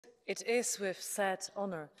It is with sad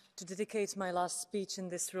honor to dedicate my last speech in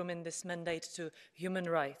this room in this mandate to human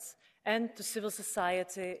rights and to civil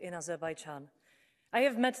society in Azerbaijan. I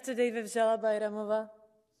have met today Vydělal Bayramova,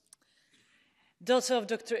 daughter of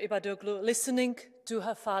Dr. Ibadoglu, listening to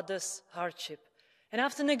her father's hardship. And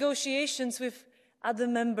after negotiations with other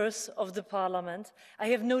members of the parliament, I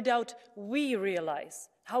have no doubt we realize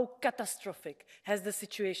how catastrophic has the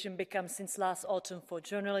situation become since last autumn for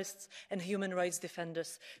journalists and human rights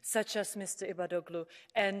defenders, such as Mr. Ibadoglu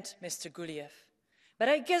and Mr. Guliev. But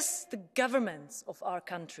I guess the governments of our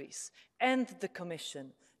countries and the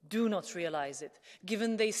Commission do not realize it,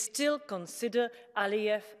 given they still consider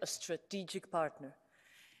Aliyev a strategic partner.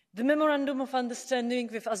 The Memorandum of Understanding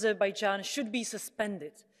with Azerbaijan should be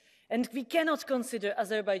suspended, and we cannot consider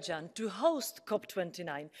Azerbaijan to host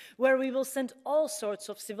COP29, where we will send all sorts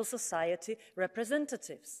of civil society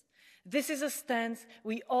representatives. This is a stance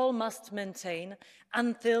we all must maintain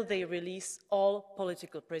until they release all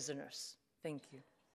political prisoners. Thank you.